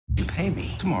pay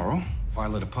me tomorrow, or I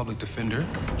let a public defender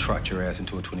trot your ass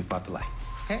into a 25 to life.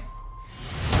 Okay?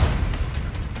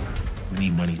 We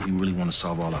need money. We really want to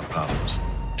solve all our problems.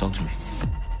 Talk to me.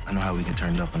 I know how we can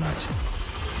turn it up a notch.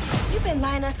 You've been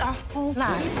lying to us our whole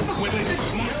lives.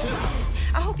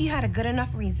 I hope you had a good enough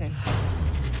reason.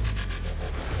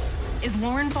 Is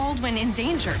Lauren Baldwin in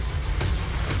danger?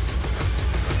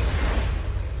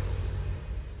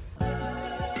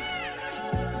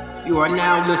 You are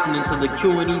now listening to the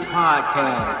Q&E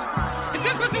podcast. Is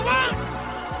this what you want?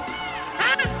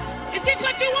 Huh? Is this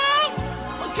what you want?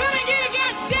 Well, try again,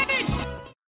 goddammit!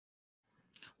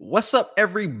 What's up,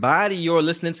 everybody? You're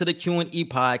listening to the Q&E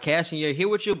podcast, and you're here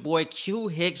with your boy Q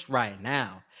Hicks right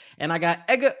now. And I got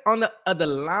Edgar on the other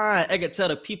line. Edgar, tell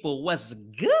the people what's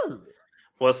good.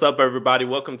 What's up, everybody?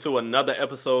 Welcome to another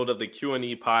episode of the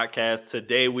Q&E podcast.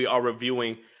 Today, we are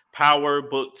reviewing Power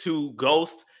Book 2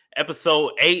 Ghost,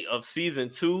 episode 8 of season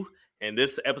 2. And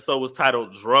this episode was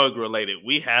titled Drug Related.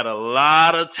 We had a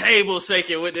lot of table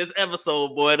shaking with this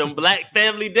episode, boy. Them black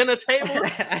family dinner tables.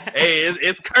 Hey,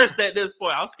 it's cursed at this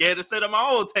point. I'm scared to sit at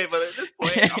my own table at this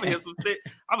point. I'm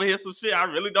gonna hear some shit I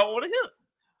really don't want to hear.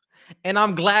 And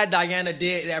I'm glad Diana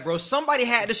did that, bro. Somebody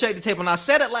had to shake the table. And I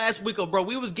said it last week, bro.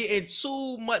 We was getting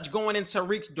too much going in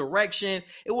Tariq's direction.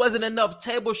 It wasn't enough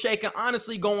table shaking,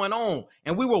 honestly, going on.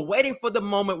 And we were waiting for the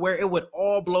moment where it would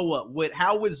all blow up.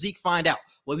 How would Zeke find out?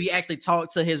 Will he actually talk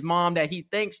to his mom that he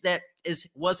thinks that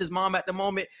was his mom at the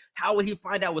moment? How would he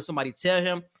find out? Would somebody tell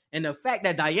him? And the fact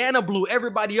that Diana blew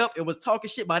everybody up and was talking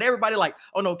shit about everybody like,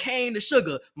 oh no, Kane the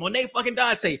Sugar, Monet fucking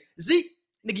Dante, Zeke.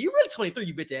 Nigga, you really 23,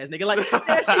 you bitch ass nigga. Like,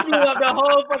 that she blew up the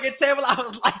whole fucking table. I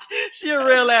was like, she a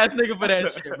real ass nigga for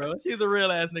that shit, bro. She's a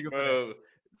real ass nigga for that.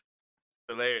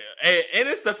 Hilarious. And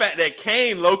it's the fact that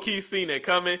Kane low-key seen it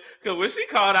coming. Because when she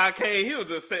called out Kane, he was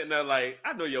just sitting there like,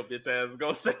 I know your bitch ass is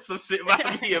going to say some shit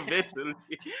about me eventually.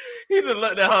 He just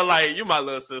looked at her like, you my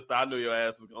little sister. I knew your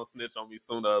ass was going to snitch on me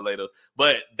sooner or later.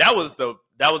 But that was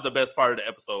the best part of the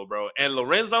episode, bro. And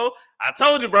Lorenzo, I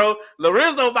told you, bro,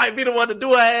 Lorenzo might be the one to do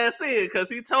her ass in. Because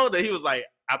he told her, he was like,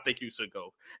 I think you should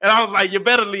go. And I was like, you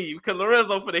better leave. Because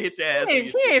Lorenzo finna hit your ass.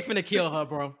 He ain't finna kill her,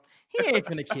 bro. He ain't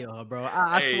finna kill her, bro.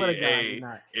 I swear to God, he's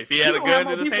not. If he had a gun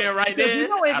in his hand right there, you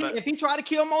know, if he tried to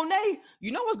kill Monet,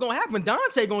 you know what's gonna happen.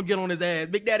 Dante gonna get on his ass.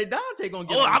 Big Daddy Dante gonna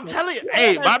get. Oh, I'm telling you,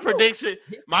 hey, my prediction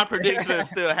is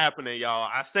still happening, y'all.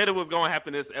 I said it was gonna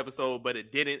happen this episode, but it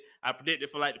didn't. I predicted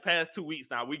for like the past 2 weeks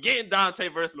now. We getting Dante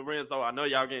versus Lorenzo. I know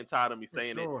y'all getting tired of me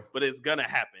saying it, but it's gonna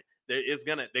happen.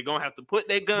 They're gonna have to put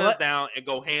their guns down and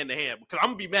go hand to hand. Because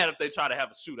I'm gonna be mad if they try to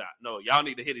have a shootout. No, y'all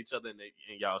need to hit each other in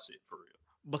y'all shit for real.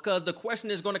 Because the question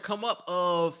is going to come up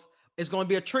of it's going to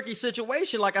be a tricky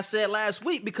situation, like I said last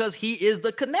week, because he is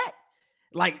the connect.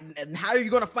 Like, how are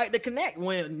you going to fight the connect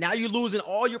when now you're losing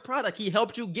all your product? He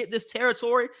helped you get this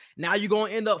territory. Now you're going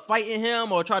to end up fighting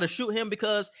him or try to shoot him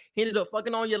because he ended up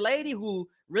fucking on your lady who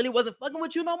really wasn't fucking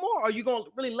with you no more? Or are you going to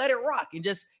really let it rock and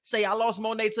just say, I lost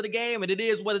Monet to the game and it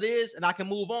is what it is and I can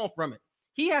move on from it?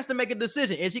 He has to make a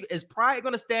decision. Is pride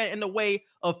going to stand in the way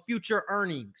of future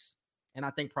earnings? And I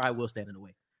think pride will stand in the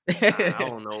way. I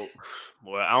don't know.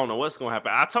 Well, I don't know what's going to happen.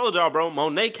 I told y'all, bro,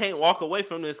 Monet can't walk away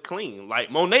from this clean.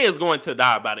 Like, Monet is going to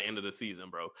die by the end of the season,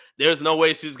 bro. There's no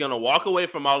way she's going to walk away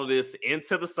from all of this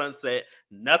into the sunset.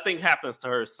 Nothing happens to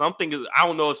her. Something is, I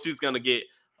don't know if she's going to get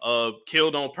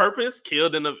killed on purpose,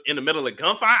 killed in the middle of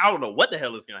gunfire. I don't know what the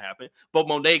hell is going to happen. But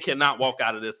Monet cannot walk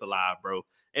out of this alive, bro.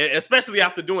 And especially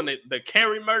after doing the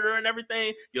Carrie murder and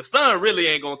everything, your son really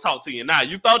ain't going to talk to you now.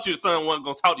 You thought your son wasn't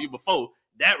going to talk to you before.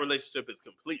 That relationship is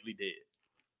completely dead.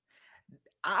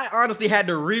 I honestly had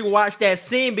to rewatch that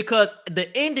scene because the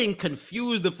ending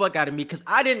confused the fuck out of me because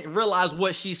I didn't realize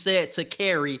what she said to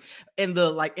Carrie in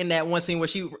that one scene where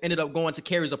she ended up going to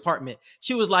Carrie's apartment.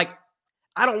 She was like,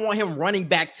 I don't want him running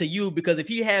back to you because if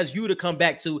he has you to come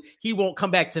back to, he won't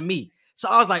come back to me. So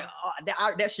I was like,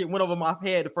 that shit went over my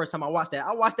head the first time I watched that.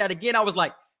 I watched that again. I was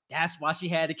like, that's why she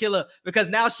had to kill her because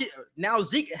now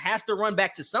Zeke has to run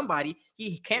back to somebody.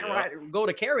 He can't go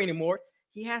to Carrie anymore.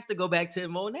 He has to go back to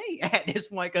Monet at this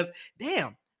point because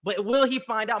damn. But will he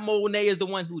find out Monet is the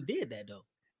one who did that though?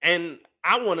 And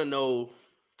I want to know.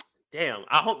 Damn,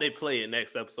 I hope they play it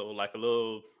next episode like a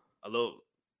little.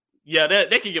 Yeah,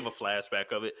 they can give a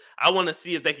flashback of it. I want to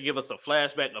see if they can give us a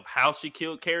flashback of how she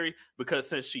killed Carrie because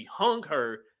since she hung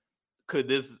her. Could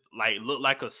this look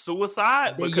like a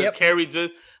suicide? Because Carrie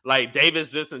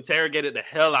Davis just interrogated the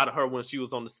hell out of her when she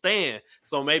was on the stand.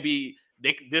 So maybe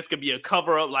this could be a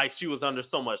cover up. Like she was under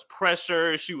so much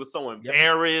pressure. She was so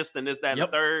embarrassed and this, that, and the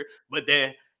third. But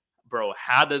then, bro,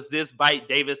 how does this bite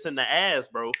Davis in the ass,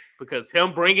 bro? Because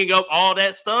him bringing up all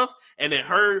that stuff and then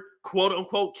her quote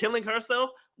unquote killing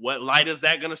herself. what light is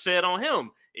that going to shed on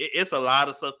him? It's a lot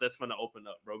of stuff that's going to open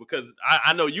up, bro, because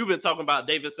I know you've been talking about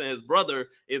Davis and his brother.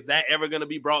 Is that ever going to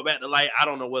be brought back to light? I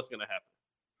don't know what's going to happen.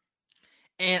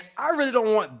 And I really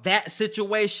don't want that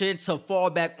situation to fall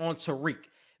back on Tariq,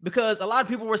 because a lot of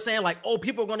people were saying like, oh,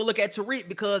 people are going to look at Tariq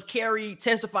because Carrie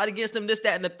testified against him, this,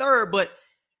 that, and the third. But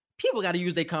people got to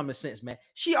use their common sense, man.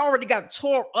 She already got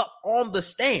tore up on the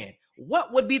stand.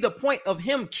 What would be the point of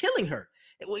him killing her?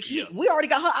 We already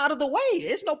got her out of the way.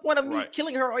 It's no point of me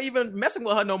killing her or even messing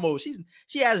with her no more.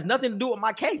 She has nothing to do with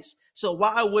my case. So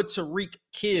why would Tariq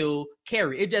kill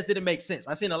Carrie? It just didn't make sense.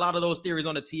 I seen a lot of those theories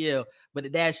on the TL,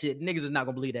 but that shit, niggas is not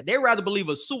gonna believe that. They rather believe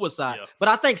a suicide. Yeah. But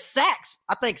I think Saxe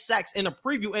in a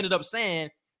preview ended up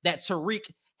saying that Tariq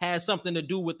has something to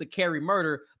do with the Carrie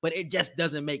murder, but it just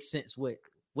doesn't make sense with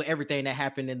everything that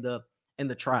happened in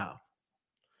the trial.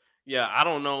 Yeah, I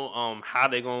don't know how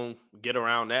they're gonna get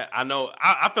around that. I know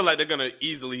I feel like they're gonna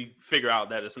easily figure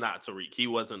out that it's not Tariq. He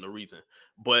wasn't the reason.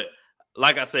 But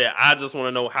like I said, I just want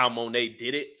to know how Monet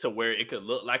did it to where it could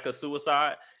look like a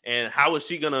suicide, and how is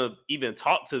she gonna even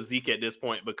talk to Zeke at this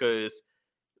point? Because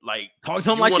like talk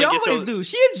to him like she always do.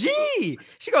 She a G.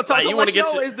 She gonna talk to him like she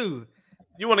always do.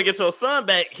 You want to get your son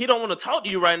back. He don't want to talk to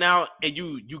you right now, and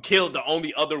you killed the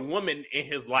only other woman in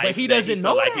his life. But he doesn't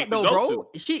know that though, bro.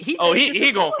 He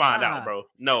gonna find out, bro.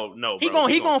 No, he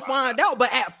gonna find out.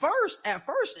 But at first,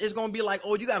 it's gonna be like,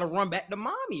 oh, you gotta run back to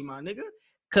mommy, my nigga,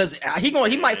 because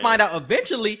he might find out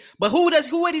eventually. But who does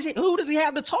he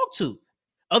have to talk to,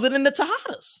 other than the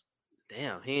Tejadas?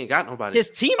 Damn, he ain't got nobody. His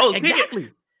team,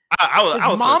 exactly. His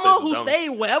mama who stayed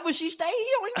wherever she stayed, he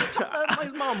don't even talk to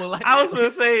his mama. Like I was gonna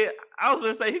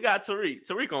say he got Tariq.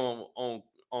 Tariq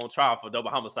on trial for double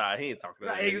homicide. He ain't talking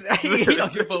to exactly. He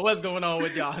don't give a fuck what's going on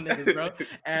with y'all niggas, bro,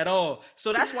 at all.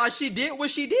 So that's why she did what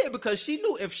she did, because she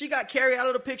knew if she got Carrie out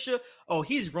of the picture, oh,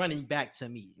 he's running back to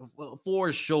me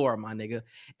for sure, my nigga.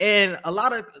 And a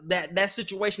lot of that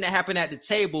situation that happened at the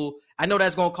table, I know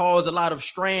that's gonna cause a lot of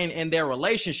strain in their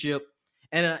relationship.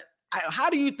 And how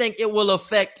do you think it will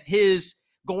affect his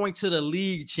going to the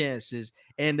league chances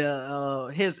and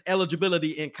his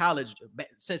eligibility in college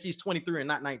since he's 23 and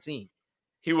not 19?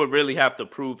 He would really have to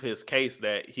prove his case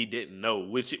that he didn't know,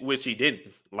 which he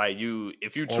didn't. Like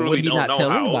if you truly don't know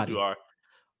how old you are.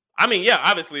 I mean, yeah,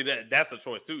 obviously that's a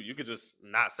choice too. You could just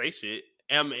not say shit.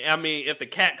 I mean, if the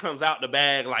cat comes out the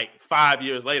bag like 5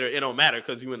 years later, it don't matter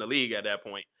because you in the league at that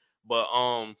point. But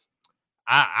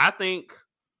I think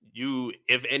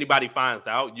if anybody finds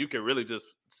out, you can really just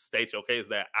state your case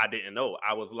that I didn't know.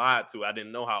 I was lied to. I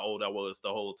didn't know how old I was the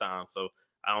whole time. So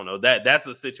I don't know. That's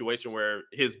a situation where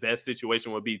his best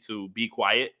situation would be to be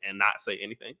quiet and not say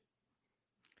anything.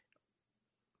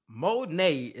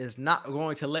 Monet is not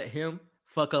going to let him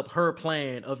fuck up her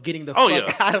plan of getting the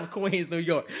fuck out of Queens, New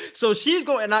York. So she's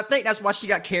going, and I think that's why she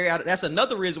got carried out. That's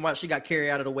another reason why she got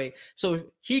carried out of the way. So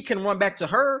he can run back to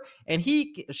her, and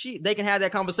they can have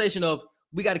that conversation of,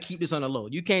 we got to keep this on the low.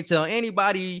 You can't tell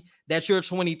anybody that you're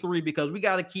 23 because we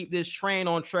got to keep this train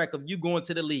on track of you going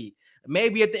to the league.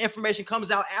 Maybe if the information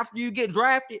comes out after you get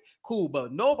drafted, cool,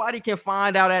 but nobody can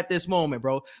find out at this moment,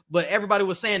 bro. But everybody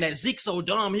was saying that Zeke's so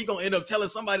dumb, he gonna end up telling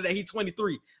somebody that he's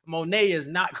 23. Monet is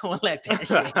not gonna let that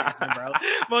shit happen, bro.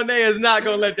 Monet is not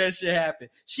gonna let that shit happen.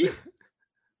 She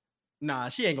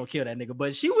ain't gonna kill that nigga,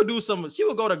 but she would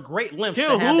go to great lengths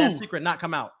to have that secret not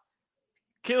come out.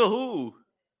 Kill who?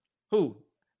 Who?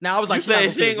 Now I was like, she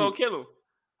ain't gonna kill him.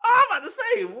 Oh, I'm about to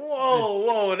say,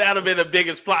 whoa, that'd have been the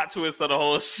biggest plot twist of the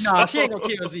whole show. No, she ain't gonna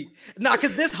kill Zeke. No,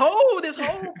 because this whole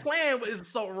plan is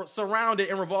so surrounded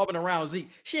and revolving around Zeke.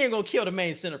 She ain't gonna kill the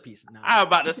main centerpiece. No. I'm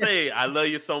about to say, I love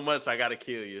you so much, I gotta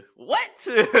kill you. What?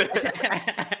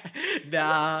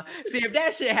 Nah. See, if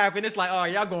that shit happened, it's like, oh,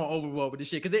 y'all going overboard with this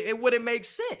shit because it wouldn't make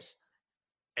sense.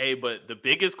 Hey, but the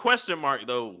biggest question mark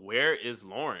though, where is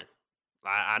Lauren?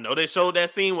 I know they showed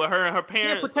that scene with her and her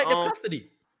parents. Protective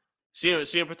custody. She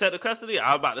in protective custody.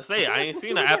 I was about to say, I ain't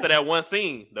seen her after that one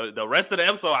scene. The rest of the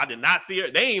episode, I did not see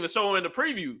her. They ain't even show her in the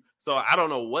preview. So I don't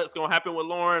know what's gonna happen with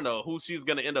Lauren or who she's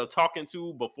gonna end up talking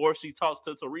to before she talks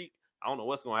to Tariq. I don't know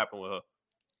what's gonna happen with her.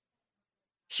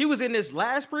 She was in this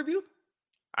last preview.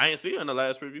 I ain't see her in the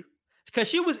last preview. Because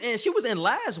she was in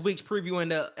last week's preview in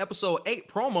the episode 8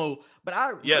 promo. But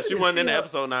she wasn't in the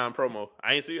episode 9 promo.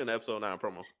 I ain't see her in the episode 9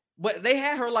 promo. But they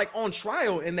had her like on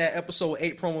trial in that episode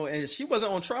 8 promo, and she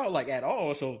wasn't on trial like at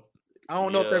all. So I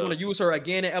don't know if they're going to use her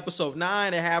again in episode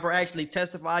 9 and have her actually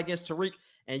testify against Tariq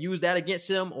and use that against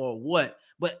him or what.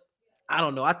 But I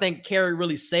don't know. I think Carrie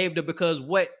really saved her because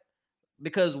what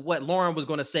Lauren was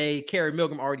going to say, Carrie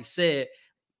Milgram already said.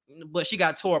 but she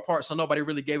got tore apart, so nobody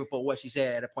really gave it for what she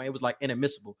said at that point. It was like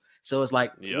inadmissible. So it's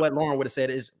like what Lauren would have said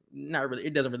is not really,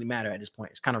 it doesn't really matter at this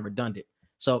point. It's kind of redundant.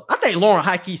 So I think Lauren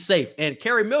high-key safe, and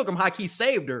Carrie Milgram high-key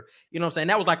saved her. You know what I'm saying?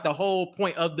 That was like the whole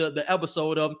point of the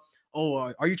episode of,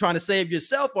 oh, are you trying to save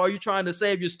yourself or are you trying to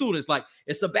save your students? Like,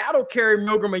 it's a battle, Carrie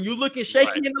Milgram, and you looking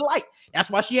shaky in the light. That's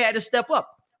why she had to step up.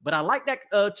 But I like that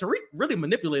Tariq really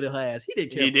manipulated her ass. He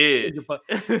didn't care. He did.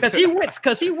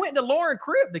 Because he went to Lauren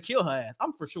crib to kill her ass.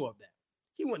 I'm for sure of that.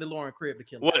 He went to Lauren crib to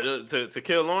kill her. What, to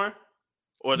kill Lauren?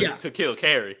 Or to kill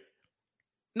Carrie?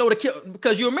 No, to kill,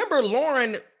 because you remember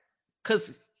Lauren,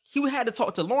 because he had to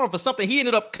talk to Lauren for something. He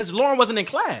ended up, because Lauren wasn't in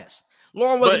class.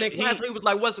 Lauren wasn't in class, so he was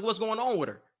like, what's going on with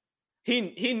her?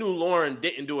 He knew Lauren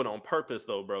didn't do it on purpose,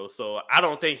 though, bro. So I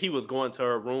don't think he was going to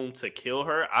her room to kill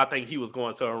her. I think he was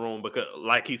going to her room because,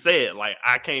 like he said, like,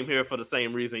 I came here for the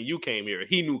same reason you came here.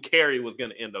 He knew Carrie was going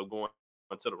to end up going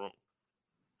to the room.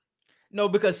 No,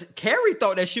 because Carrie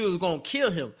thought that she was going to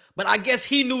kill him. But I guess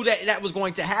he knew that was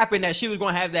going to happen, that she was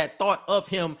going to have that thought of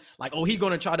him, like, oh, he's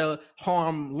going to try to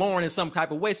harm Lauren in some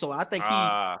type of way. So I think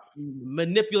he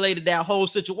manipulated that whole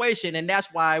situation. And that's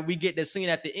why we get the scene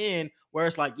at the end where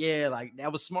it's like, yeah, like,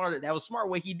 that was smart. That was smart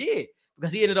what he did.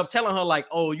 Because he ended up telling her, like,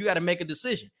 oh, you got to make a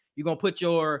decision. You're going to put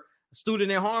your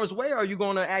student in harm's way, or are you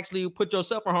going to actually put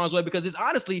yourself in harm's way? Because it's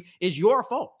honestly, it's your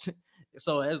fault.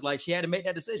 So it was like she had to make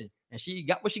that decision, and she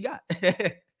got what she got.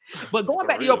 But going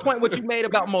back to your point, what you made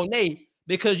about Monet,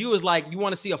 because you was like, you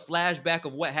want to see a flashback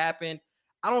of what happened.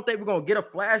 I don't think we're going to get a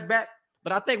flashback,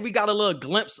 but I think we got a little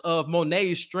glimpse of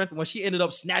Monet's strength when she ended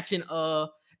up snatching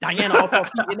Diana off her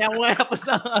feet in that one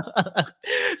episode.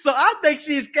 So I think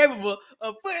she's capable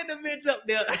of putting the bitch up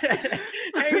there,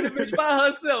 hanging the bitch by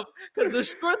herself. Because the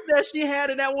strength that she had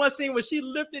in that one scene when she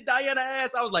lifted Diana's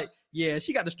ass, I was like, yeah,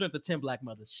 she got the strength of 10 black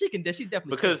mothers. She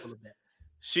definitely because capable of that.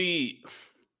 She,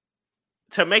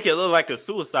 to make it look like a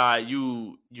suicide,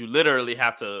 you literally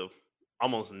have to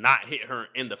almost not hit her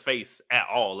in the face at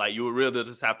all. Like, you would really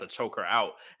just have to choke her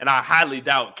out. And I highly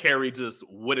doubt Carrie just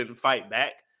wouldn't fight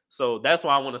back. So that's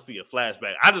why I want to see a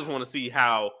flashback. I just want to see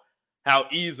how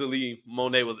easily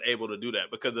Monet was able to do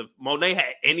that. Because if Monet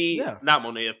had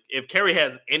if Carrie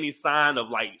has any sign of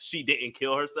like she didn't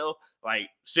kill herself, like,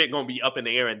 shit gonna be up in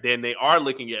the air, and then they are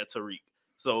looking at Tariq.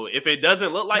 So if it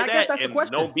doesn't look like that and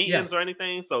no beatings or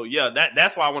anything, so yeah,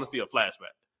 that's why I want to see a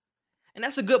flashback. And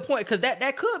that's a good point, because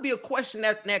that could be a question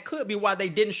that could be why they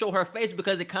didn't show her face,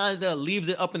 because it kind of leaves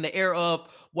it up in the air of,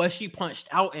 was she punched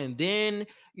out and then,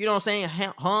 you know what I'm saying,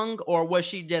 hung, or was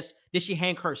she did she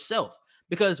hang herself?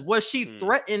 Because was she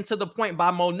threatened to the point by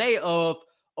Monet of,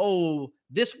 oh,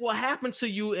 this will happen to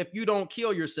you if you don't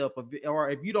kill yourself, or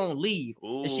if you don't leave.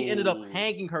 And she ended up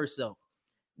hanging herself.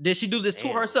 Did she do this to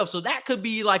herself? So that could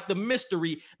be like the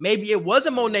mystery. Maybe it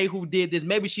wasn't Monet who did this.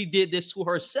 Maybe she did this to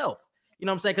herself. You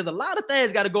know what I'm saying? Because a lot of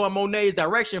things got to go in Monet's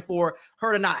direction for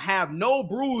her to not have no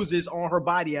bruises on her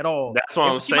body at all. That's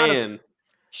what I'm saying.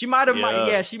 She might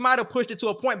have, she might have pushed it to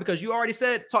a point, because you already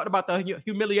talked about the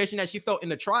humiliation that she felt in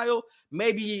the trial.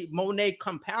 Maybe Monet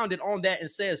compounded on that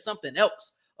and said something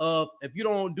else of, if you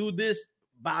don't do this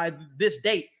by this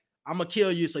date, I'm gonna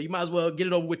kill you. So you might as well get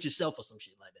it over with yourself or some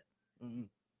shit like that. Mm-hmm.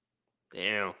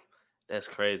 Damn, that's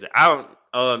crazy.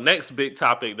 Next big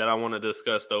topic that I want to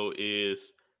discuss though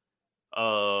is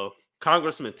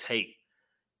Congressman Tate.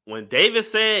 When David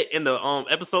said in the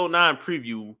episode 9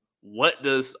 preview, what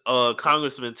does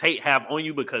Congressman Tate have on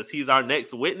you because he's our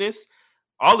next witness?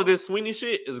 All of this Sweeney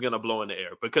shit is gonna blow in the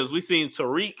air, because we seen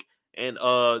Tariq and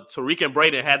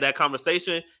Brayden had that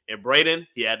conversation, and Brayden,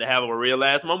 he had to have a real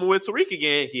ass moment with Tariq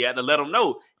again. He had to let him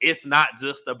know it's not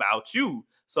just about you.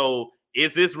 So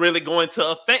is this really going to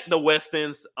affect the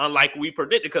Westons unlike we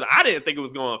predicted? Because I didn't think it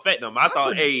was going to affect them. I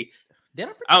thought,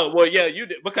 well, yeah, you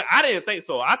did, because I didn't think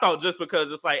so. I thought just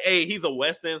because it's like, hey, he's a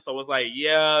Weston, so it's like,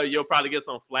 yeah, you'll probably get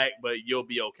some flack, but you'll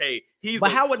be okay.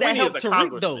 But how would that help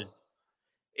Tariq though?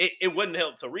 It wouldn't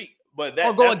help Tariq, but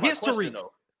that's against Tariq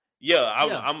though.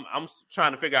 I'm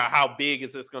trying to figure out how big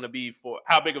is this going to be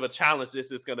how big of a challenge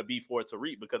this is going to be for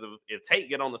Tariq, because if Tate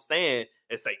get on the stand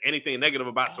and say anything negative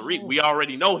about Tariq, we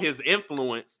already know his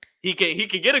influence. He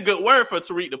can get a good word for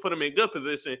Tariq to put him in good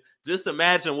position. Just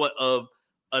imagine what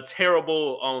a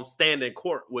terrible stand in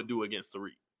court would do against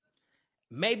Tariq.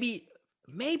 Maybe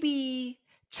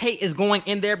Tate is going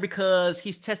in there because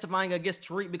he's testifying against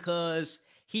Tariq because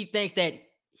he thinks that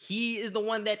he is the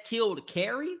one that killed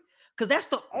Carrie. Because that's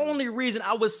the only reason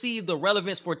I would see the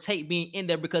relevance for Tate being in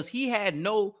there, because he had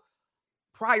no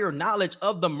prior knowledge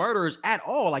of the murders at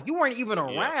all. Like, you weren't even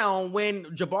around when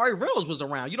Jabari Reynolds was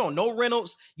around. You don't know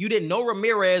Reynolds. You didn't know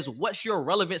Ramirez. What's your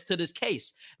relevance to this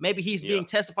case? Maybe he's being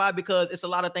testified because it's a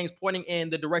lot of things pointing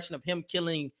in the direction of him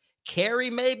killing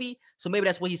Carrie, maybe. So maybe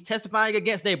that's what he's testifying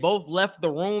against. They both left the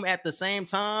room at the same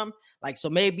time. Like, so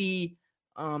maybe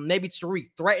Tariq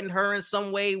threatened her in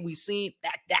some way. We seen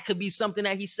that could be something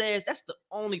that he says. That's the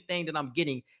only thing that I'm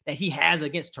getting that he has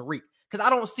against Tariq. Because I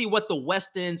don't see what the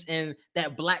Westons and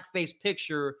that blackface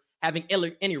picture having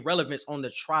any relevance on the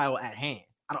trial at hand.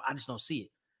 I just don't see it.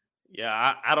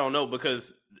 Yeah, I don't know,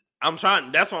 because that's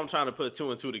why I'm trying to put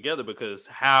two and two together, because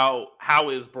how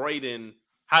did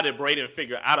Braden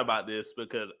figure out about this?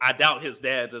 Because I doubt his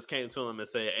dad just came to him and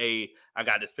said, "Hey, I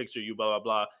got this picture, you blah, blah,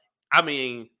 blah." I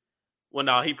mean, well,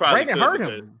 no, he probably Braden heard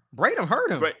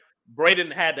him.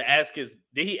 Braden had to ask did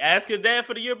he ask his dad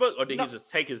for the yearbook, or did he just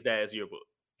take his dad's yearbook?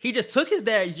 He just took his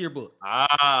dad's yearbook.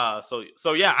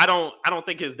 So yeah, I don't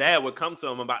think his dad would come to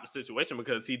him about the situation,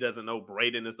 because he doesn't know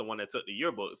Braden is the one that took the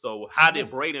yearbook. So how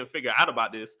did Braden figure out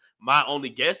about this? My only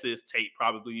guess is Tate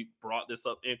probably brought this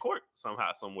up in court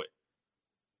somehow, some way.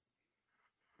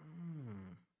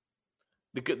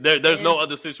 Because there's no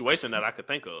other situation that I could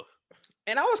think of.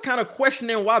 And I was kind of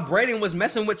questioning why Braden was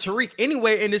messing with Tariq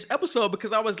anyway in this episode,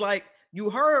 because I was like, you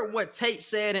heard what Tate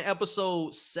said in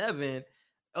episode 7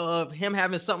 of him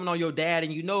having something on your dad,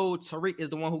 and you know Tariq is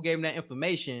the one who gave him that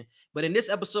information. But in this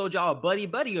episode, y'all buddy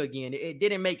again. It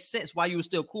didn't make sense why you were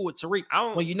still cool with Tariq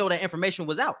when you know that information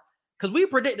was out. Because we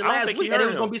predicted last week that it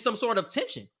was going to be some sort of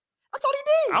tension. I thought he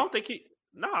did. I don't think he.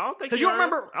 Because you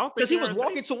remember, because he was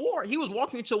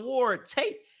walking toward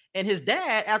Tate and his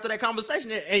dad after that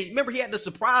conversation. And remember, he had the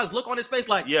surprised look on his face,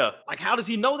 like how does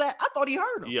he know that? I thought he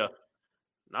heard him. Yeah.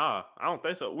 Nah, I don't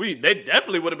think so. They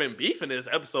definitely would have been beefing this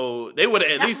episode. They would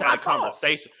have at least had a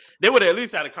conversation. They would have at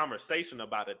least had a conversation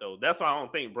about it, though. That's why I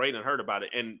don't think Braden heard about it.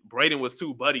 And Braden was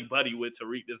too buddy with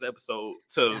Tariq this episode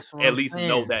to at least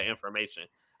know that information.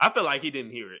 I feel like he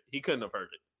didn't hear it. He couldn't have heard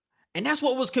it. And that's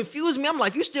what was confusing me. I'm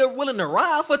like, you still willing to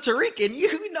ride for Tariq, and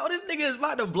you know this nigga is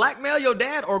about to blackmail your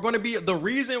dad, or going to be the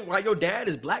reason why your dad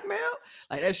is blackmailed?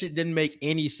 Like, that shit didn't make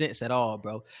any sense at all,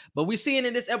 bro. But we seeing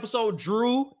in this episode,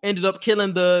 Drew ended up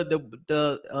killing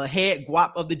the head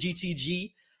guap of the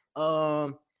GTG.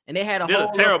 And they had a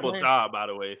terrible job, by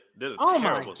the way. Oh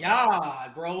my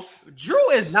God, bro.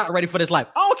 Drew is not ready for this life.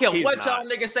 I don't care what y'all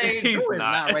niggas say. Drew is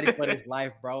not ready for this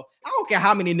life, bro. I don't care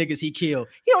how many niggas he killed.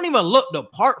 He don't even look the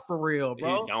part for real,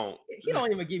 bro. He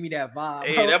don't even give me that vibe.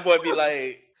 Hey, bro. That boy be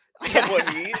like, hey,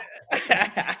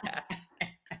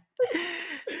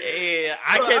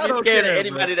 I can't be scared of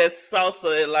anybody that's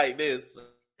salsa like this.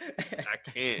 I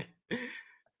can't.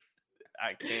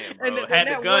 Bro. And had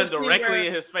the gun directly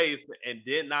in his face and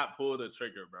did not pull the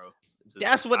trigger, bro.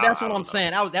 That's what I'm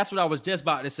saying. That's what I was just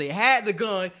about to say. Had the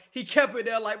gun, he kept it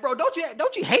there, like, bro, don't you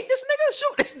hate this nigga?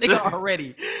 Shoot this nigga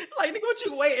already. Like, nigga, what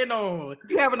you waiting on?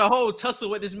 You having a whole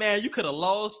tussle with this man? You could have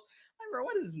lost. Like, bro,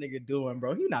 what is this nigga doing,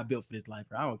 bro? He not built for this life,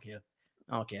 bro. I don't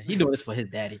care. He doing this for his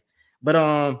daddy.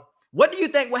 But what do you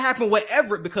think will happen with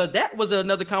Everett? Because that was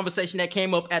another conversation that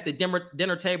came up at the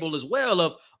dinner table as well.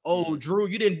 Of, oh, Drew,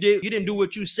 you didn't do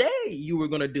what you say you were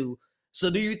gonna do. So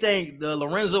do you think the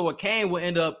Lorenzo or Kane will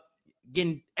end up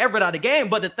getting Everett out of the game?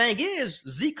 But the thing is,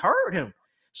 Zeke heard him.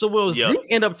 So will Zeke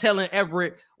end up telling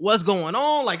Everett what's going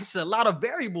on? Like, it's a lot of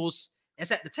variables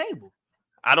that's at the table.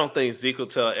 I don't think Zeke will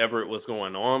tell Everett what's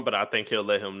going on, but I think he'll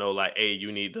let him know, like, hey,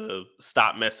 you need to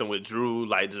stop messing with Drew.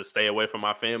 Like, just stay away from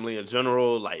my family in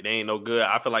general. Like, they ain't no good.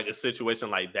 I feel like a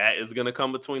situation like that is going to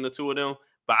come between the two of them.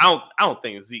 But I don't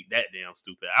think Zeke that damn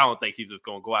stupid. I don't think he's just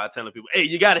gonna go out telling people, hey,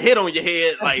 you got a hit on your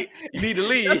head. Like, you need to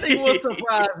leave. Nothing will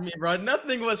surprise me, bro.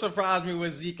 Nothing will surprise me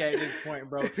with Zeke at this point,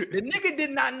 bro. The nigga did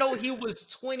not know he was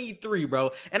 23,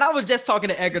 bro. And I was just talking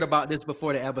to Eggert about this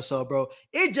before the episode, bro.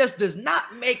 It just does not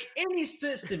make any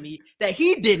sense to me that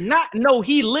he did not know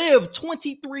he lived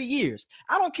 23 years.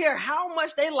 I don't care how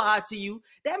much they lied to you.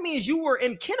 That means you were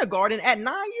in kindergarten at 9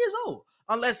 years old.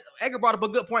 Unless Eggert brought up a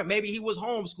good point. Maybe he was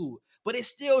homeschooled. But it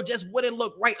still just wouldn't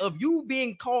look right of you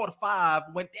being called 5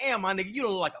 when, damn, my nigga, you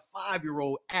don't look like a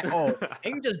 5-year-old at all.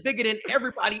 And you're just bigger than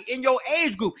everybody in your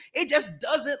age group. It just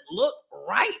doesn't look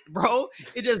right, bro.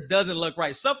 It just doesn't look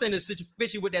right. Something is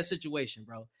fishy with that situation,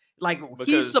 bro. Like,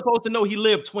 he's supposed to know he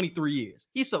lived 23 years.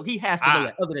 He has to know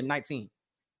that, other than 19.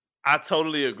 I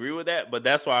totally agree with that, but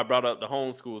that's why I brought up the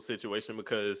homeschool situation,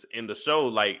 because in the show,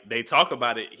 like, they talk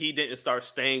about it, he didn't start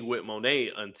staying with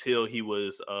Monet until he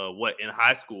was in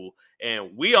high school.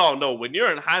 And we all know when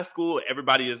you're in high school,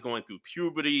 everybody is going through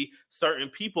puberty. Certain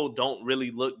people don't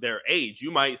really look their age. You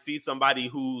might see somebody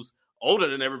who's older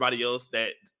than everybody else that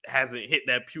hasn't hit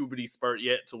that puberty spurt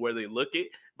yet to where they look it.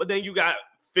 But then you got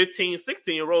 15,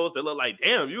 16-year-olds that look like,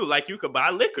 damn, you look like you could buy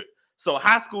liquor. So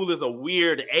high school is a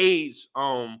weird age,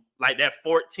 like that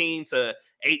 14 to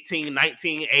 18,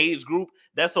 19 age group.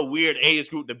 That's a weird age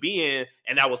group to be in.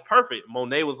 And that was perfect.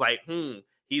 Monet was like,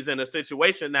 he's in a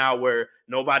situation now where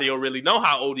nobody will really know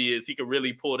how old he is. He could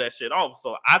really pull that shit off.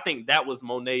 So I think that was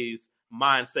Monet's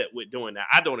mindset with doing that.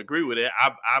 I don't agree with it.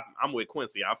 I'm with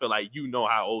Quincy. I feel like you know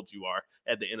how old you are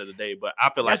at the end of the day, but I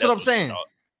feel like that's what I'm saying.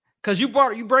 Because you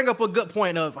bring up a good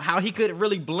point of how he could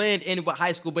really blend in with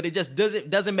high school, but it just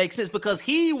doesn't make sense because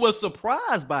he was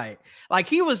surprised by it. Like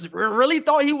he was really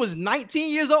thought he was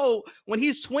 19 years old when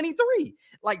he's 23.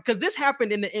 Like, because this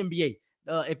happened in the NBA.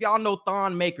 If y'all know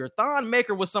Thon Maker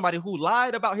was somebody who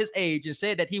lied about his age and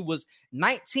said that he was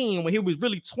 19 when he was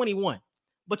really 21.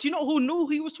 But you know who knew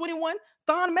he was 21?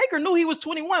 Thon Maker knew he was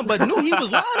 21, but knew he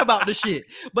was lying about the shit.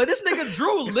 But this nigga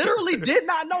Drew literally did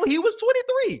not know he was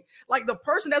 23. Like the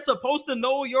person that's supposed to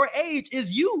know your age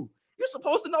is you. You're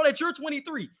supposed to know that you're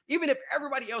 23. Even if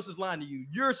everybody else is lying to you,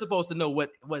 you're supposed to know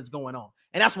what's going on.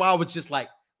 And that's why I was just like,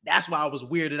 that's why I was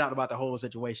weirded out about the whole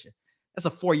situation. That's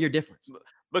a 4-year difference.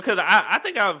 Because I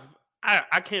think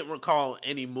I can't recall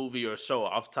any movie or show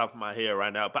off the top of my head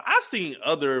right now, but I've seen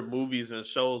other movies and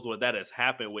shows where that has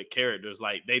happened with characters.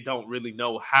 Like they don't really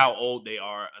know how old they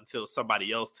are until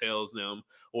somebody else tells them,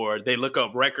 or they look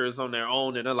up records on their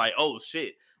own and they're like, oh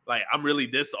shit, like I'm really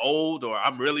this old, or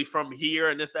I'm really from here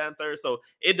and this, that, and third. So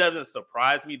it doesn't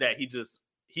surprise me that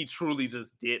he truly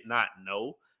just did not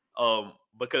know.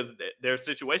 Because there are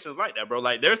situations like that, bro.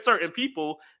 Like there's certain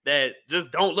people that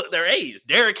just don't look their age.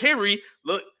 Derrick Henry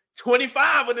looked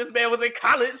 25 when this man was in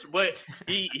college, but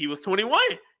he was 21.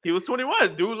 He was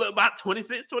 21. Dude looked about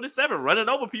 26, 27, running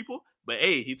over people. But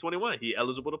hey, he's 21. He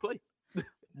eligible to play.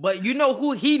 But you know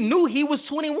who he knew he was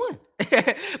 21.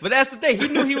 But that's the thing. He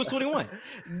knew he was 21.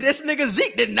 This nigga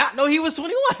Zeke did not know he was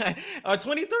 21 or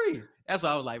 23. That's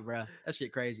why I was like, bro, that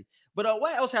shit crazy. But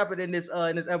what else happened in this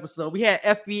episode? We had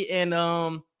Effie and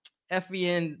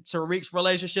Tariq's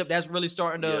relationship that's really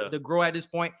starting to grow at this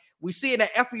point. We see that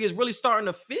Effie is really starting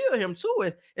to feel him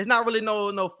too. It's not really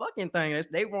no fucking thing.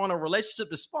 They want a relationship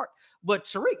to spark. But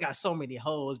Tariq got so many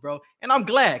hoes, bro. And I'm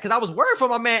glad because I was worried for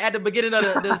my man at the beginning of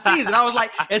the season. I was like,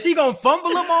 is he gonna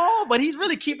fumble them all? But he's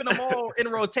really keeping them all in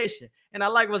rotation. And I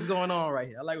like what's going on right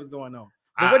here. I like what's going on.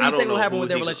 But what do you think will happen with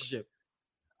their relationship?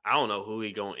 I don't know who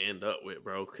he gonna end up with,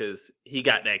 bro, because he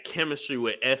got that chemistry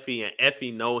with Effie, and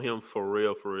Effie know him for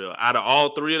real, for real. Out of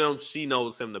all three of them, she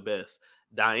knows him the best.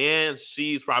 Diane,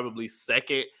 she's probably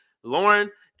second. Lauren,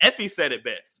 Effie said it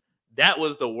best. That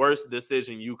was the worst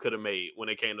decision you could have made when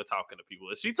it came to talking to people.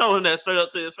 And she told him that straight up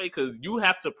to his face, because you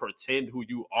have to pretend who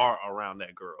you are around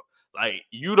that girl. Like,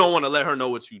 you don't want to let her know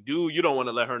what you do. You don't want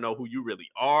to let her know who you really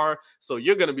are. So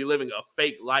you're going to be living a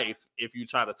fake life if you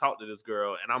try to talk to this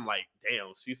girl. And I'm like,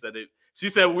 damn, she said it. She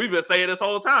said, we've been saying this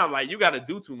whole time. Like, you got to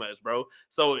do too much, bro.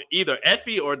 So either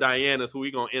Effie or Diane is who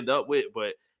we going to end up with.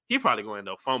 But he probably going to end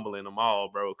up fumbling them all,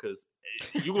 bro, because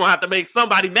you're going to have to make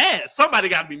somebody mad. Somebody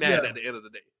got to be mad at the end of the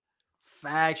day.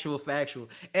 Factual.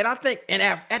 And I think, and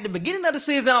at the beginning of the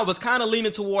season, I was kind of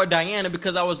leaning toward Diana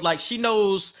because I was like, she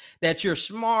knows that you're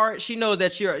smart. She knows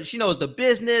that she knows the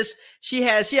business. She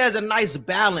has a nice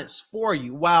balance for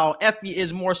you, while Effie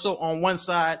is more so on one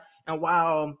side, and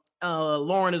while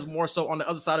Lauren is more so on the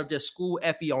other side of just school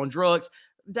Effie on drugs.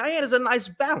 Diane is a nice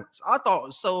balance. I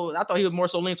thought he was more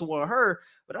so leaning toward her,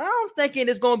 but I'm thinking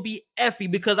it's going to be Effie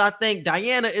because I think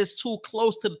Diana is too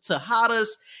close to Tejadas.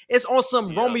 It's on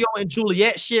some Romeo and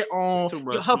Juliet shit. On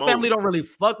her family don't really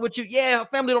fuck with you. Yeah, her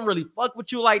family don't really fuck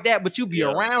with you like that, but you be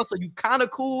around, so you kind of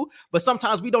cool. But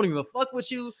sometimes we don't even fuck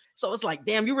with you. So it's like,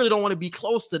 damn, you really don't want to be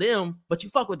close to them, but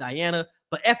you fuck with Diana.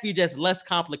 But Effie just less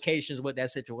complications with that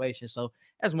situation. So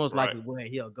that's most likely where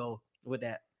he'll go with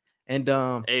that. And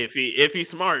hey, if he's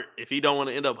smart, if he don't want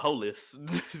to end up homeless.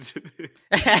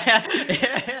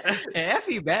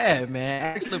 Effie bad, man.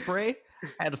 Actually, pray.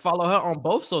 Had to follow her on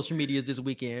both social medias this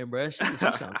weekend, bro. She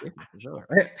sounds different for sure.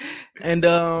 And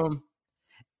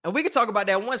we can talk about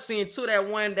that one scene too. That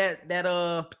one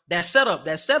that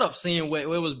setup scene where it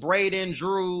was Braden,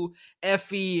 Drew,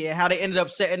 Effie, and how they ended up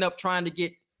setting up trying to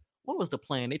get. What was the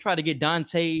plan? They tried to get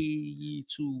Dante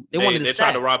to. They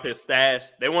tried to rob his stash.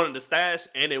 They wanted the stash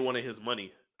and they wanted his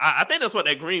money. I think that's what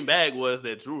that green bag was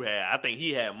that Drew had. I think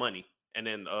he had money, and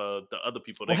then the other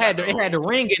people it had the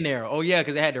ring in there. Oh yeah,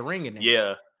 because it had the ring in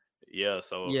there. Yeah.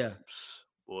 So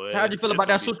boy, how'd you feel about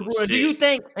that Super Bowl? And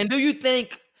do you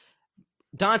think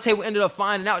Dante ended up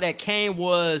finding out that Kane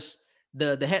was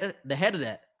the head of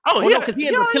that? Oh yeah, because he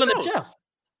ended up killing the chef.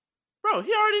 Bro,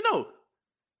 he already know.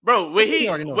 Bro, when He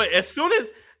already know. as soon as,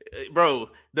 bro,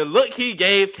 the look he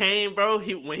gave Kane, bro,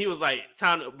 when he was like,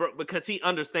 because he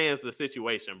understands the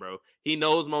situation, bro. He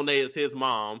knows Monet is his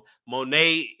mom.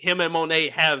 Him and Monet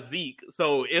have Zeke,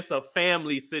 so it's a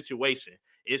family situation.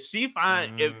 If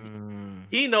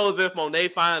he knows if Monet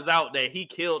finds out that he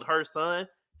killed her son,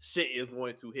 shit is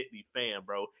going to hit the fan,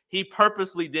 bro. He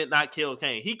purposely did not kill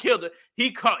Kane.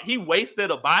 He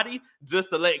wasted a body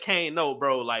just to let Kane know,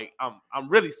 bro, like I'm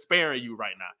really sparing you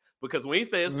right now. Because when he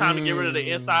said it's time to get rid of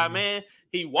the inside man,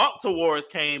 he walked towards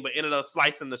Kane but ended up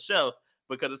slicing the shelf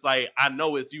because it's like, I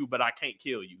know it's you, but I can't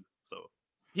kill you. So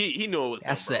he knew it was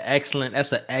that's him,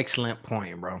 that's an excellent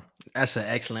point, bro. That's an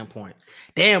excellent point.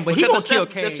 Damn, but he gonna kill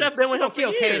Kane. The chef been with him for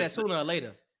years. Kane sooner or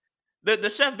later. The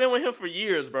chef been with him for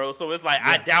years, bro. So it's like,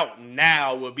 I doubt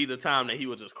now would be the time that he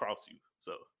would just cross you.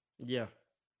 So yeah,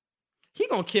 he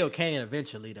gonna kill Kane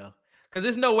eventually though, because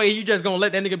there's no way you just gonna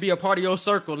let that nigga be a part of your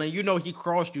circle and you know he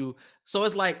crossed you. So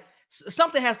it's like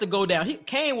something has to go down.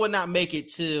 Kane will not make it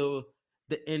till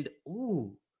the end.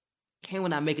 Ooh, Kane will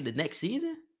not make it the next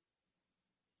season.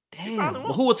 Damn,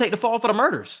 but who will take the fall for the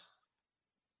murders?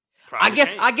 Probably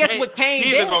I guess with Kane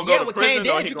dead, with Kane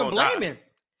dead, you can blame him.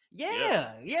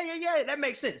 Yeah, that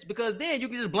makes sense because then you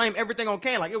can just blame everything on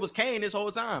Kane, like it was Kane this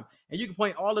whole time, and you can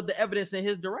point all of the evidence in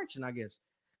his direction, I guess.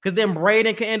 Because then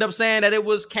Braden can end up saying that it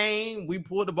was Kane. We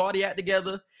pulled the body out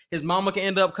together. His mama can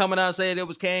end up coming out and saying it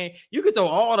was Kane. You can throw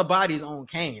all the bodies on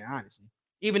Kane, honestly.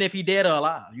 Even if he dead or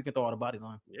alive, you can throw all the bodies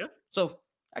on him. Yeah. So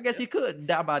I guess he could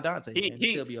die by Dante and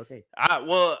still be okay.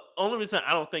 Only reason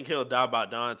I don't think he'll die by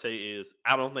Dante is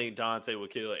I don't think Dante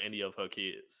would kill any of her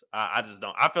kids. I just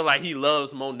don't. I feel like he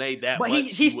loves Monet that much. But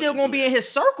he's still gonna be in his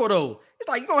circle though. It's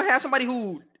like you're gonna have somebody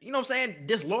who, you know what I'm saying,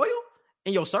 disloyal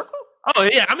in your circle. Oh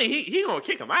yeah, I mean he gonna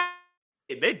kick him out.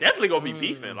 They definitely gonna be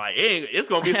beefing. Like it's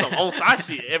gonna be some on-site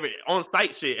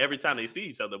shit every time they see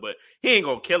each other. But he ain't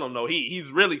gonna kill him though. He's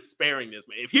really sparing this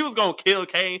man. If he was gonna kill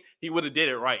Kane, he would have did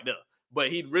it right there. But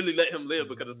he'd really let him live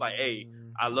because it's like, hey,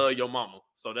 I love your mama.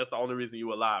 So that's the only reason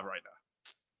you're alive right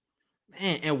now.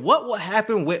 Man, and what will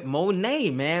happen with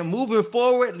Monet, man? Moving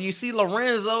forward, you see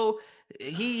Lorenzo,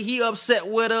 he upset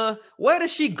with her. Where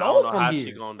does she go from here?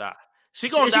 She gonna die. She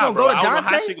gonna die, bro. I don't know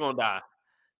how she gonna die.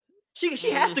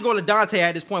 She has to go to Dante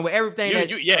at this point with everything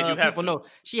people know.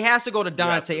 She has to go to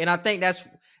Dante, and I think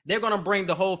they're going to bring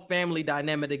the whole family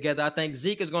dynamic together. I think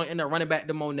Zeke is going to end up running back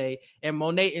to Monet, and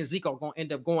Monet and Zeke are going to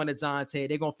end up going to Dante.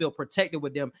 They're going to feel protected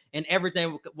with them, and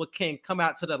everything can come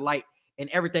out to the light,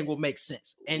 and everything will make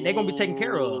sense, and they're going to be taken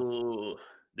care of.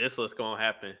 This what's going to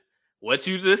happen. What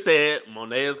you just said,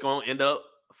 Monet is going to end up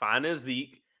finding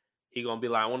Zeke. He going to be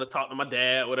like, I want to talk to my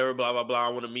dad, whatever, blah, blah, blah. I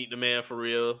want to meet the man for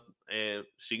real, and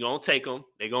she going to take him.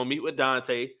 They're going to meet with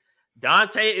Dante.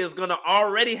 Dante is going to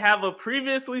already have a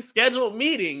previously scheduled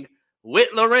meeting with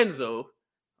Lorenzo.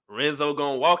 Lorenzo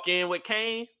going to walk in with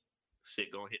Kane.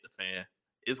 Shit going to hit the fan.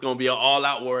 It's going to be an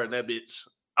all-out war in that bitch.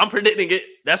 I'm predicting it.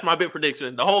 That's my big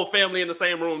prediction. The whole family in the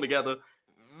same room together.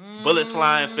 Bullets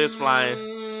flying, fists flying.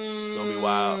 It's going to be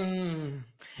wild.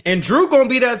 And Drew going to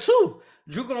be there too.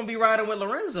 Drew going to be riding with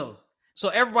Lorenzo. So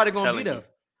everybody going to be there.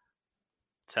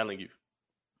 Telling you.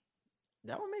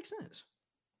 That would make sense.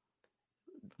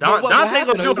 Who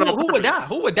would die?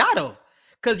 Who would die though?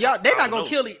 Because they're not gonna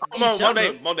kill each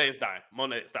other. Monet's dying.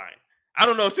 I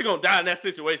don't know if she's gonna die in that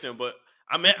situation, but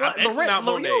I'm Xing out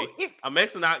Monet. I'm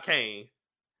Xing out Kane.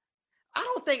 I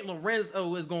don't think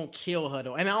Lorenzo is gonna kill her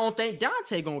though, and I don't think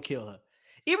Dante gonna kill her.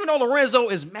 Even though Lorenzo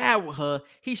is mad with her,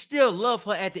 he still loves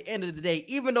her at the end of the day.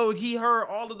 Even though he heard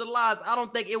all of the lies, I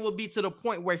don't think it will be to the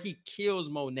point where he kills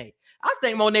Monet. I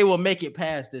think Monet will make it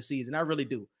past this season. I really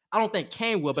do. I don't think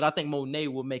Kane will, but I think Monet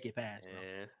will make it past.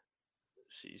 Yeah.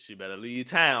 She better leave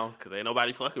town because ain't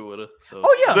nobody fucking with her. So.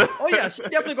 Oh yeah, she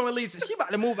definitely gonna leave. She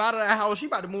about to move out of that house. She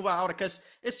about to move out because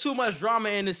it's too much drama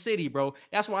in the city, bro.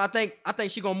 That's why I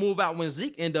think she gonna move out when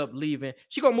Zeke end up leaving.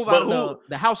 She gonna move out of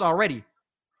the house already.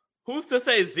 Who's to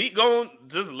say Zeke gonna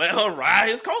just let her ride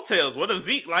his coattails? What if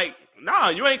Zeke like, nah,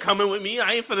 you ain't coming with me.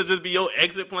 I ain't finna just be your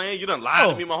exit plan. You done lied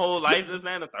to me my whole life. This,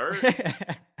 that, and the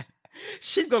third.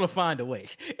 She's gonna find a way.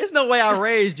 It's no way I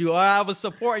raised you or I was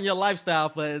supporting your lifestyle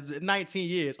for 19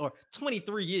 years or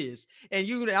 23 years, and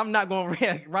I'm not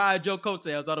gonna ride your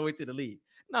coattails all the way to the lead.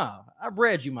 Nah, I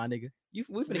bred you, my nigga.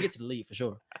 We finna get to the lead for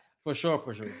sure. For sure.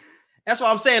 That's what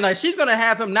I'm saying. Like she's gonna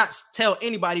have him not tell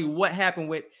anybody what happened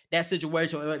with that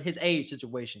situation or his age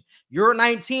situation. You're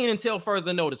 19 until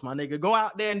further notice, my nigga. Go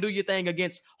out there and do your thing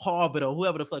against Harvard or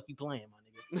whoever the fuck you playing, my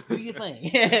nigga. Do your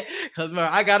thing. Because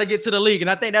I gotta get to the league.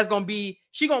 And I think that's gonna be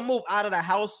she gonna move out of the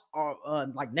house or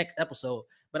like next episode.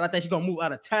 But I think she's gonna move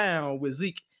out of town with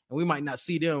Zeke, and we might not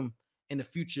see them in the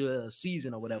future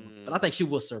season or whatever. But I think she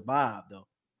will survive though.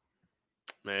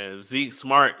 Man, if Zeke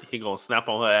smart, he gonna snap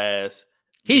on her ass.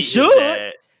 He beat his should.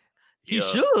 dad. He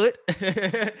Yeah, should.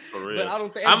 for real. But I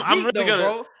don't think I'm Zeke, really though, gonna.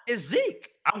 bro. It's Zeke.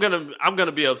 I'm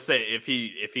gonna be upset if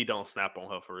he don't snap on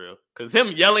her for real. Cause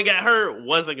him yelling at her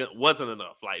wasn't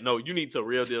enough. Like, no, you need to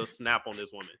real deal snap on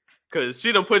this woman. Cause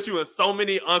she done put you in so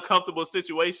many uncomfortable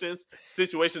situations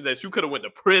that you could have went to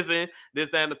prison, this,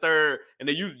 that, and the third, and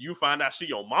then you find out she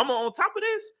your mama on top of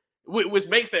this, which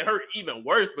makes it hurt even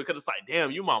worse because it's like,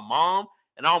 damn, you my mom,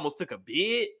 and I almost took a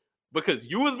bid because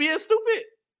you was being stupid.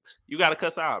 You gotta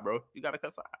cuss out, bro. You gotta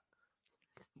cuss out.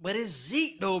 But it's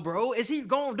Zeke though, bro. Is he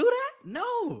gonna do that?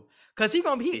 No, because he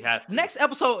gonna be next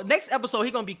episode.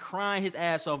 He gonna be crying his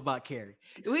ass off about Carrie.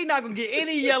 We not gonna get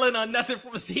any yelling or nothing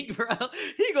from Zeke, bro.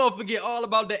 He gonna forget all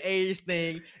about the age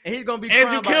thing, and he's gonna be.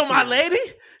 And you killed my lady.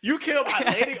 You killed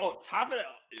my lady on top of that,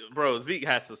 bro. Zeke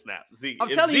has to snap. Zeke. I'm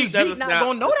telling you, Zeke not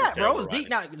gonna know that, bro.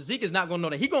 Right. Zeke is not gonna know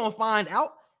that. He gonna find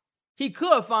out. He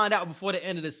could find out before the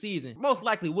end of the season. Most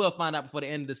likely will find out before the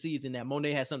end of the season that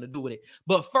Monet has something to do with it.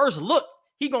 But first look,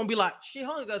 he gonna be like, she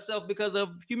hung herself because of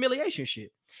humiliation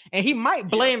shit. And he might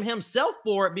blame himself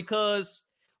for it because,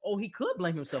 he could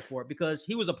blame himself for it because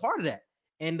he was a part of that.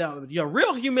 And your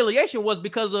real humiliation was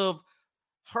because of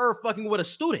her fucking with a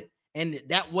student. And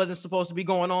that wasn't supposed to be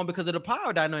going on because of the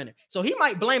power dynamic. So he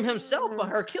might blame himself for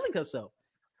her killing herself.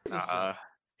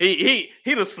 He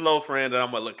the slow friend that I'm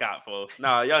gonna look out for.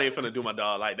 Nah, y'all ain't finna do my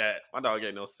dog like that. My dog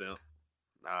ain't no simp.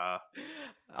 Nah.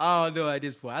 I don't know at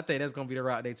this point. I think that's gonna be the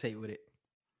route they take with it.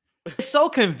 It's so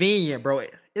convenient, bro.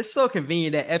 It's so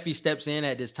convenient that Effie steps in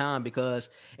at this time because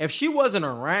if she wasn't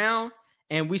around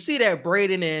and we see that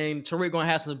Brayden and Tariq gonna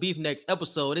have some beef next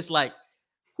episode, it's like,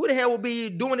 who the hell would be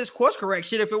doing this course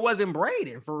correction if it wasn't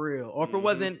Brayden for real? Or if it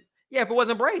wasn't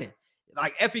Brayden.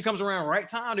 Like Effie comes around right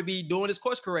time to be doing this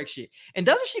course correction. And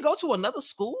doesn't she go to another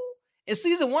school? In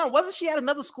season 1, wasn't she at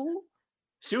another school?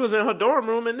 She was in her dorm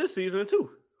room in this season too.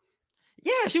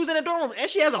 Yeah, she was in a dorm room, and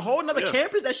she has a whole nother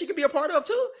campus that she could be a part of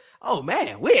too. Oh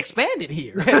man, we expanded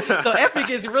here. So Epic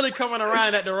is really coming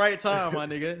around at the right time, my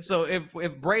nigga. So if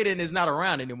Brayden is not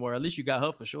around anymore, at least you got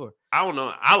her for sure. I don't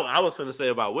know. I was gonna say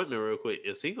about Whitman real quick.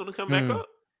 Is he gonna come back up?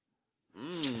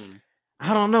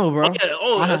 I don't know, bro.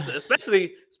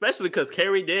 Especially because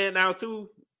Carrie dead now too.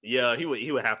 Yeah, he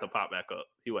would have to pop back up.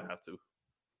 He would have to.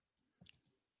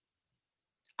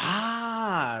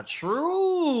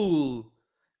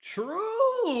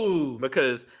 True.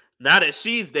 Because now that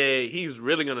she's dead, he's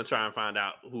really gonna try and find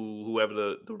out whoever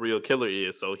the real killer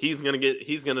is. So he's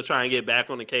gonna try and get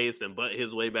back on the case and butt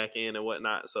his way back in and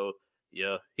whatnot. So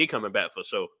yeah, he coming back for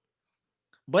sure.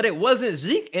 But it wasn't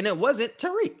Zeke and it wasn't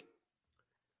Tariq.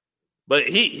 But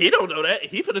he don't know that.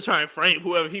 He finna try and frame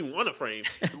whoever he want to frame.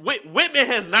 Whitman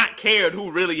has not cared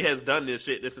who really has done this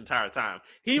shit this entire time.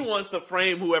 He wants to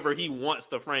frame whoever he wants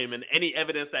to frame, and any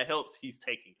evidence that helps, he's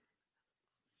taking.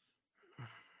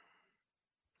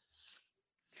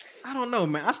 I don't know,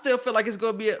 man. I still feel like it's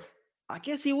gonna be I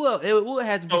guess he will. It will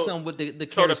have to be something with the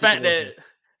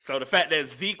the fact that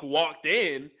Zeke walked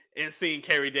in and seen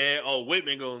Carrie dead,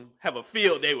 Whitman gonna have a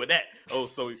field day with that.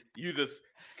 So you just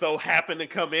so happen to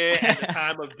come in at the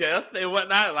time of death and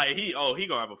whatnot. Like he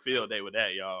gonna have a field day with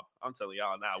that, y'all. I'm telling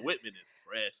y'all now, Whitman is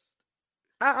pressed.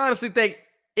 I honestly think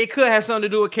it could have something to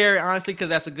do with Carrie, honestly, because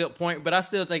that's a good point. But I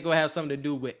still think it will have something to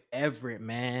do with Everett,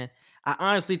 man. I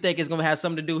honestly think it's gonna have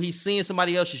something to do. He's seeing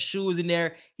somebody else's shoes in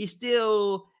there. He's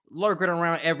still lurking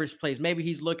around Everett's place. Maybe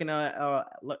he's lurking out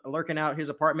his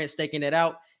apartment, staking it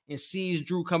out, and sees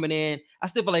Drew coming in. I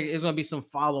still feel like it's gonna be some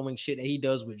following shit that he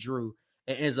does with Drew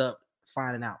and ends up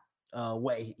finding out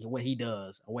what he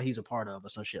does or what he's a part of or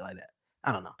some shit like that.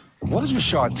 I don't know. What does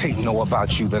Rashad Tate know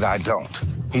about you that I don't?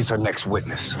 He's her next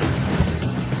witness.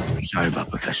 Sorry about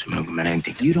Professor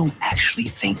Milgram. You don't actually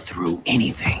think through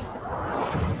anything.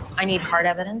 I need hard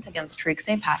evidence against Tariq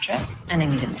St. Patrick, and I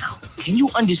need it now. Can you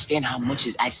understand how much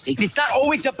is at stake? It's not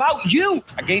always about you.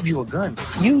 I gave you a gun.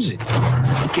 Use it.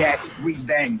 Get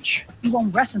revenge. He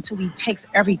won't rest until he takes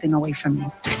everything away from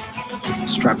you.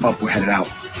 Strap up, we're headed out.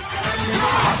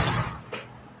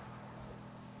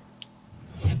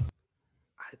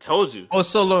 I told you.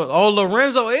 So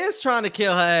Lorenzo is trying to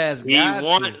kill her ass. He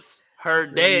wants her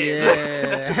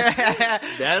dead. Yeah.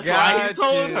 That's why he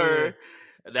told her.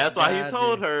 That's why he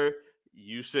told her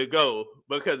you should go,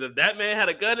 because if that man had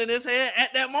a gun in his hand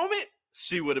at that moment,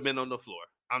 she would have been on the floor.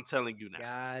 I'm telling you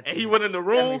now. And he went in the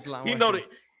room.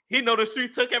 He noticed she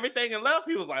took everything and left.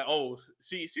 He was like, "Oh,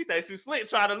 she thinks she's slick,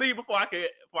 trying to leave before I could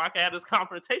have this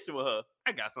confrontation with her.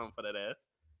 I got something for that ass."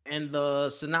 And the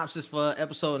synopsis for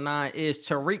episode 9 is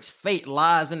Tariq's fate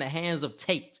lies in the hands of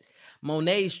Tate.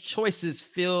 Monet's choices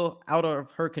feel out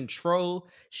of her control.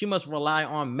 She must rely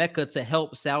on Mecha to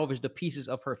help salvage the pieces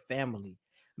of her family.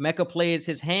 Mecha plays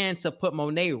his hand to put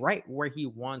Monet right where he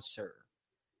wants her.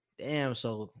 Damn,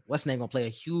 so what's name gonna play a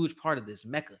huge part of this?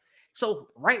 Mecha. So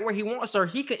right where he wants her,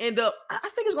 he could end up. I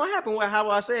think it's gonna happen. How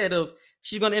I said of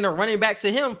she's gonna end up running back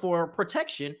to him for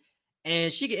protection,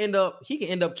 and he can end up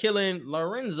killing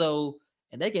Lorenzo,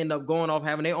 and they can end up going off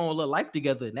having their own little life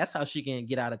together, and that's how she can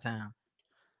get out of town.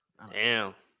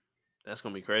 Damn, that's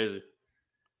gonna be crazy.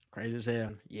 Crazy as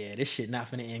hell. Yeah, this shit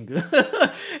not finna end good.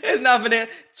 It's not finna.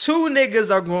 Two niggas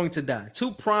are going to die.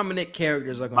 Two prominent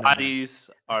characters are going to die. Bodies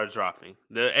are dropping.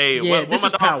 What this my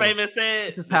is dog power. Famous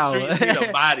said? This is The power. streets need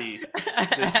a body.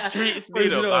 The streets For need a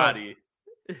sure. body.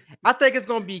 I think it's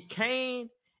gonna be Kane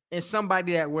and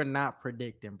somebody that we're not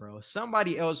predicting, bro.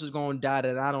 Somebody else is gonna die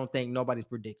that I don't think nobody's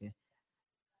predicting.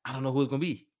 I don't know who it's gonna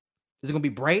be. Is it gonna be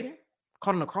Braden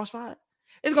caught in the crossfire?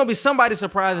 It's gonna be somebody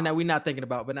surprising that we're not thinking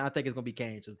about, but I think it's gonna be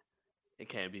Kane too. It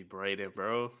can't be Braden,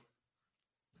 bro.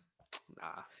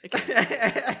 Nah, it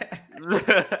can't.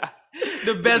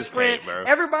 The best friend. Kane, bro.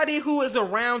 Everybody who is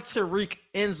around Tariq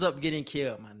ends up getting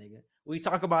killed, my nigga. We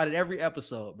talk about it every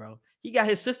episode, bro. He got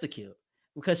his sister killed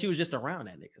because she was just around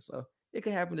that nigga. So it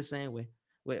could happen the same way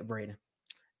with Braden.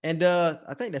 And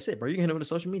I think that's it, bro. You can hit him on the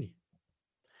social media.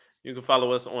 You can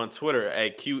follow us on Twitter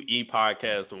at QE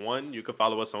Podcast 1. You can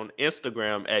follow us on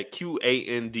Instagram at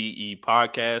QANDE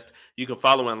Podcast. You can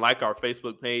follow and like our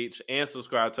Facebook page and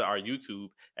subscribe to our YouTube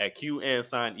at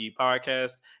QAndSignE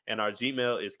Podcast. And our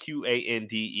Gmail is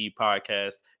QANDE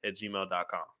Podcast at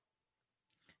gmail.com.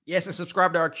 Yes, and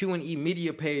subscribe to our Q&E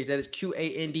Media page. That is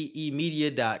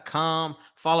QANDEmedia.com.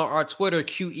 Follow our Twitter,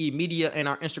 QE Media, and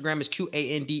our Instagram is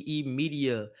QANDE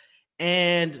Media.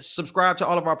 And subscribe to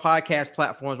all of our podcast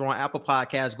platforms. We're on Apple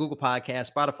Podcasts, Google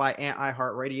Podcasts, Spotify, and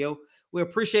iHeartRadio. We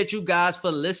appreciate you guys for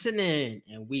listening,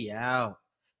 and we out.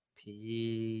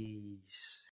 Peace.